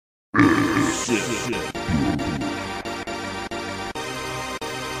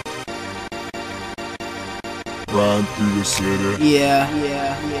Riding through the city. Yeah.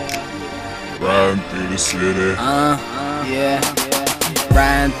 Riding through the city. Yeah.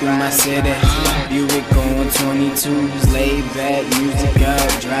 Riding through my city. Buick going 22s. Laid back, music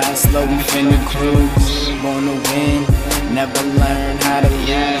up. Drive slow, we finna cruise. Wanna win, never learn how to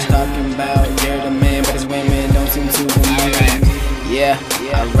lose. Talking about you're the man, but his women don't seem to amuse. Yeah,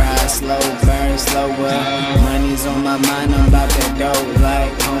 I ride slow, burn slower. Money's on my mind, I'm about that dough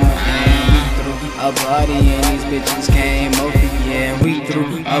like home. A party and these bitches came over, yeah. We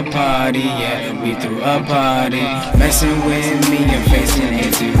threw a party, yeah. We threw a party. Messing with me and facing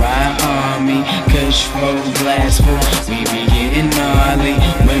anti-riot army. Kush full, glass full, we be getting gnarly.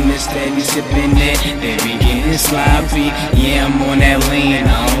 Women steady sipping it, they be getting sloppy. Yeah, I'm on that lean,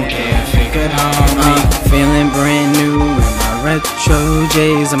 I don't care if it could harm me. Feeling brand new in my retro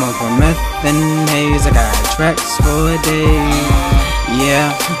J's. I'm on for meth and haze, I got tracks for days.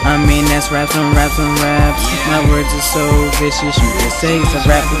 Yeah, I mean that's raps on raps on raps. My words are so vicious, you can say it's a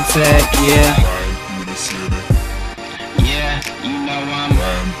rap attack, yeah. Riding through the city. Yeah, you know I'm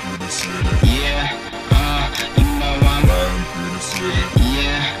Riding through the city. yeah, you know I'm Riding through the city.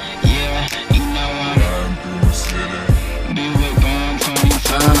 yeah, you know I'm Riding through the city. Buick going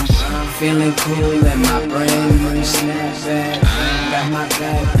 22s. Feeling cool in my brand new snapback. Got my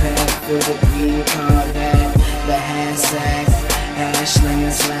backpack filled with weed, call that the hashtag. Ashling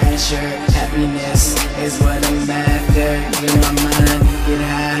and slasher, happiness is what I'm after. Get my mind, get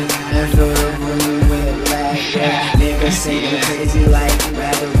high, and fill the room with laughter. Niggas say I'm crazy like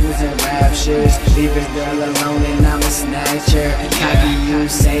batteries and raptures. Leave his girl alone and I'm a snatcher. Cocky you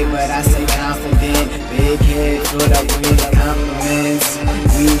say, but I say confident. Big head, put up with compliments.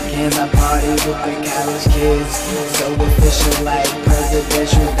 Weekends I party with the college kids. So official like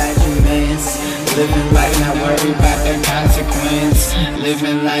presidential documents. Living life, not worried about the consequence.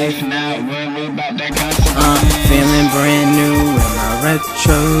 Living life, not worried about the consequence. Feeling brand new in my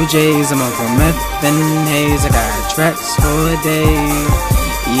retro J's. I'm on for meth and haze. I got tracks for days.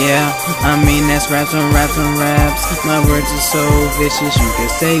 Yeah, I mean that's raps on raps on raps. My words are so vicious, you can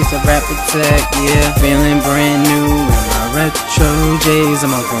say it's a rap attack. Yeah, feeling brand new in my retro J's.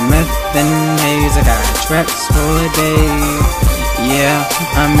 I'm on for meth and haze. I got tracks for days. Yeah,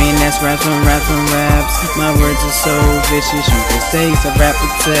 I mean that's raps on raps on raps. My words are so vicious, you can say it's a rap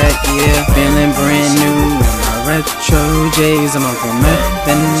attack. Yeah, feeling brand new in my retro J's. I'm on for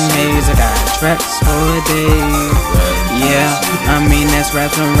meth and haze. I got tracks for days. Yeah, I mean that's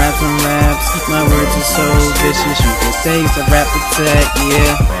raps on raps on raps. My words are so vicious, you can say it's a rap attack.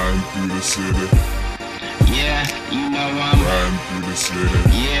 Yeah, Riding through the city. yeah, you know I'm Riding through the city.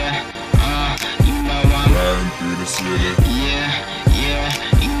 yeah, you know I'm Riding through the city. yeah,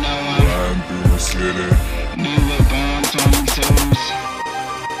 you know I'm Riding through the city.